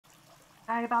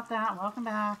Sorry about that. Welcome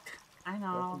back. I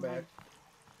know. Welcome back.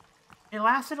 It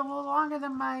lasted a little longer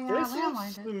than my This landline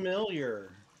looks did.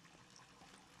 familiar.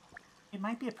 It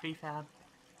might be a prefab.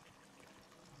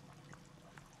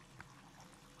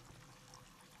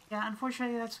 Yeah,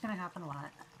 unfortunately, that's going to happen a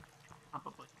lot.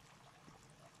 Probably.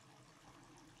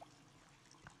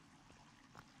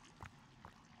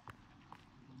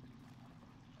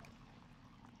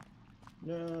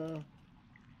 No.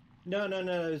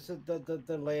 It's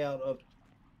the layout of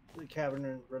the cavern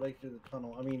in relation to the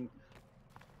tunnel. I mean,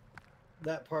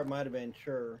 that part might have been,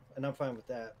 sure, and I'm fine with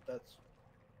that. That's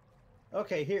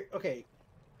okay. Here, okay.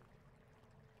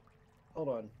 Hold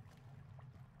on.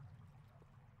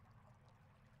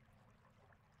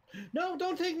 No,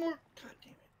 don't take more. God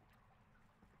damn it.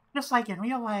 Just like in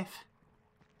real life.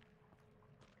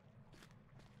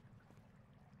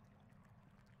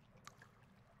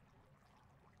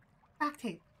 Back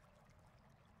tape.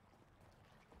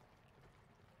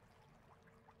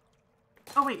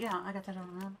 Oh, wait, yeah, I got that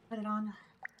on. Put it on.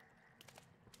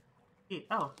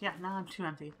 Oh, yeah, now I'm too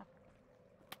empty.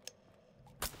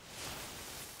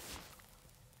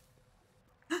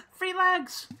 Free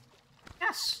legs!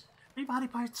 Yes! Free body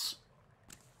parts.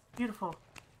 Beautiful.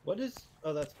 What is?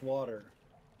 Oh, that's water.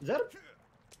 Is that a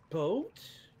boat?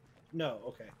 No.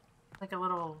 Okay. Like a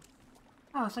little...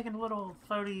 Oh, it's like a little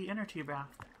floaty inner tube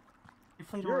raft.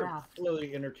 Inflatable You're raft. a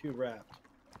floaty inner tube raft.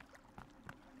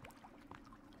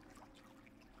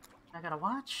 I gotta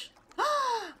watch.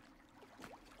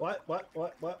 What?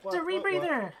 It's a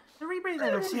rebreather! The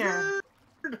rebreather is here.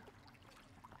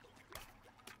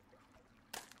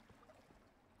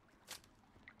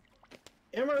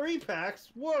 MRE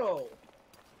packs? Whoa!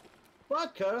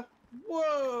 Vodka?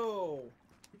 Whoa!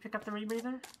 You pick up the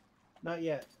rebreather? Not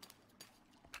yet.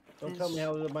 Don't tell me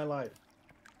how to live my life.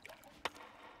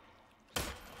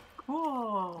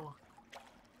 Cool.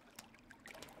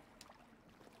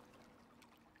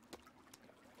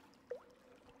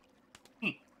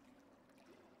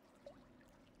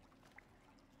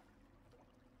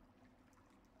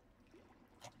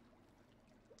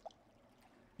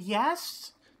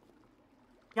 Yes?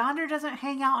 Yonder doesn't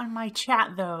hang out in my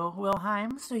chat, though,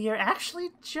 Wilhelm, so you're actually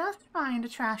just fine to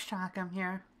trash talk him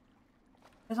here.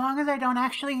 As long as I don't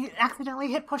actually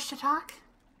accidentally hit push to talk.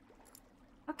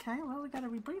 Okay, well, we got a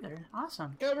rebreather.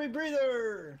 Awesome. Got a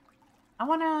rebreather! I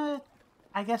wanna...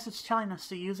 I guess it's telling us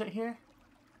to use it here.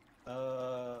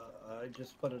 I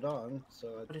just put it on,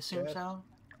 so I would assume so.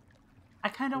 I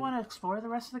kind of want to explore the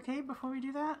rest of the cave before we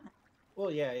do that. Well,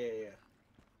 yeah.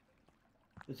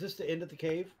 Is this the end of the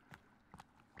cave?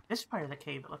 This part of the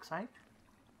cave, it looks like.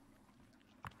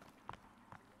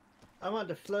 I want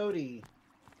the floaty.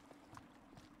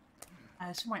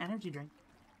 Some more energy drink.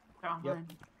 They're online.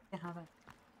 Yep. Can't have it.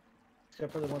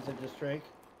 Except for the ones I just drank.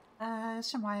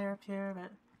 Some wire up here,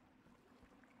 but...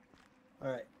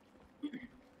 Alright. Okay,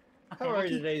 How are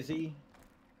you today, Z?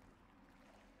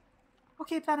 We'll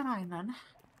keep that in mind, then.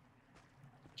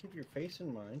 Keep your face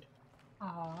in mind.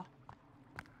 Aww.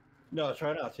 No, I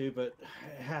try not to, but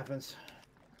it happens.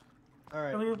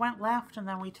 Alright. So we went left, and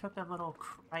then we took a little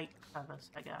right crevice,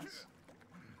 I guess.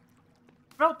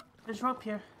 Rope! There's rope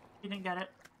here. You didn't get it.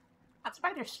 Not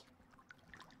spiders.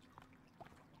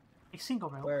 A single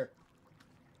rope. Where?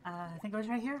 I think it was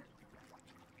right here.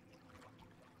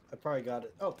 I probably got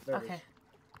it. Oh, there it Okay. is.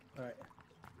 Alright.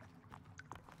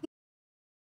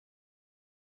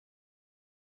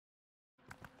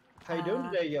 How you doing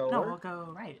today, Yeller? No, we'll go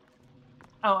right.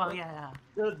 Oh, yeah.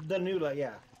 The new light,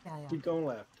 yeah. Yeah. Keep going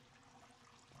left.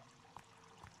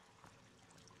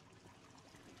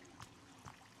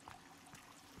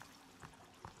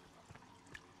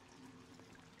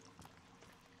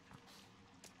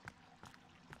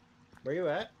 Where you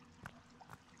at?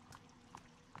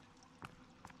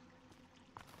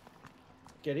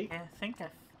 Giddy? I think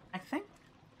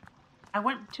I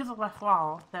went to the left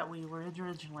wall that we were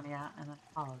originally at, and I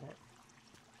followed it.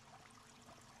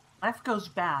 Left goes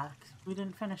back. We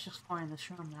didn't finish exploring this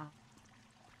room now.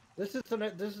 This is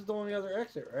the only other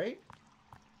exit, right?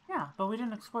 Yeah, but we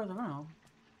didn't explore the room.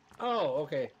 Oh,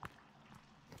 okay.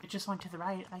 It just went to the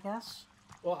right, I guess.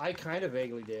 Well, I kind of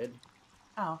vaguely did.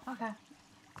 Oh, okay.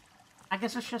 I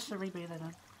guess it's just a rebreather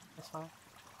then. That's all.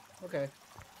 Okay.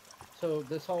 So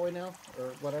this hallway now, or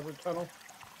whatever tunnel.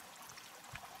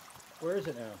 Where is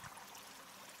it now?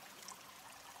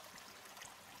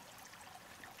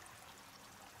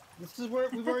 This is where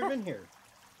we've already been here.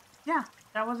 Yeah,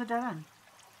 that was a dead end.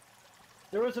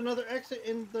 There was another exit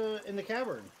in the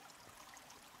cavern.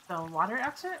 The water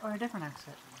exit or a different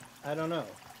exit? I don't know.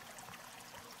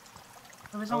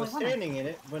 There was I only was one standing in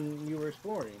it when you were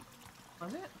exploring.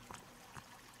 Was it?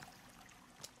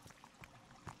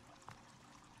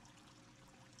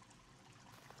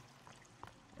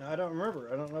 I don't remember.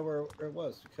 I don't know where it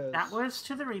was because That was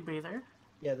to the rebreather.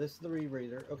 yeah, this is the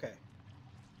rebreather. Okay.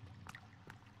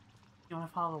 You want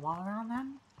to follow the wall around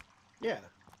then? Yeah,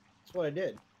 that's what I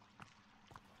did.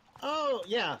 Oh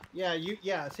yeah,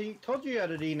 yeah. See, told you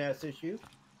had a DNS issue.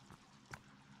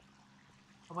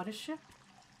 What is she?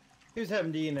 He was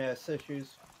having DNS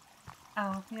issues,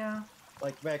 Oh, yeah.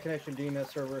 like bad connection DNS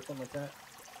server or something like that.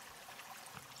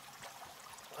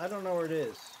 I don't know where it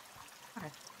is. Okay.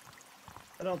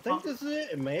 I don't think this is it.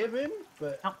 It may have been,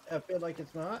 but Nope. I feel like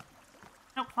it's not.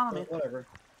 Nope, follow me. But whatever.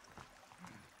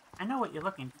 I know what you're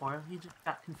looking for. You just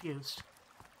got confused.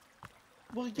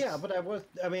 Well, yeah, but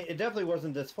I mean, it definitely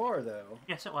wasn't this far, though.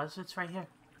 Yes, it was. It's right here.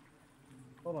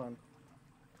 Hold on.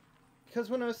 Because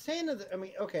when I was saying that, I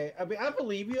mean, okay, I mean, I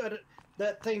believe you.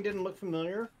 That thing didn't look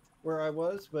familiar where I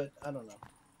was, but I don't know.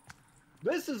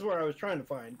 This is where I was trying to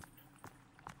find.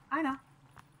 I know.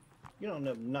 You don't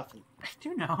know nothing. I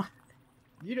do know.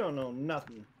 You don't know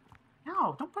nothing.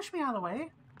 No, don't push me out of the way.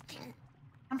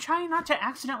 I'm trying not to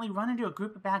accidentally run into a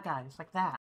group of bad guys like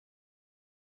that.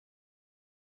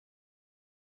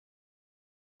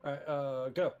 All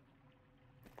right, go.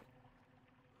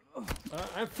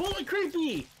 I'm fully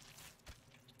creepy.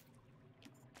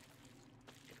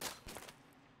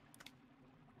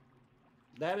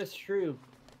 That is true.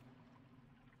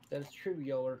 That is true,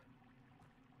 Yoler.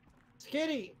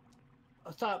 Skitty!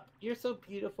 Oh, stop. You're so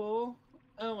beautiful.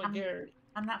 Oh my god.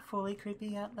 I'm not fully creepy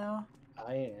yet, though.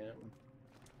 I am.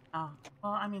 Oh,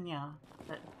 well, I mean, yeah.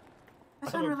 But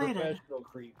that's I'm unrelated. a professional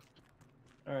creep.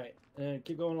 Alright,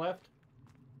 keep going left.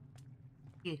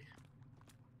 Yeah.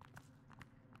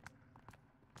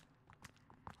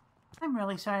 I'm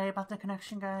really sorry about the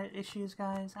connection issues,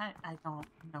 guys. I don't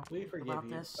know We forgive about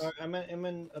you. this. I'm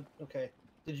in okay.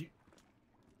 Did you...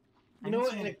 You know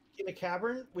what? In a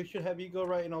cavern, we should have you go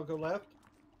right and I'll go left.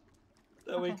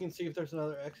 That way we can see if there's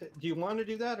another exit. Do you want to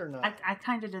do that or not? I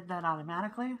kind of did that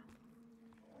automatically.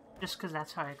 Just because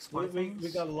that's how I explore things.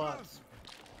 We got lots.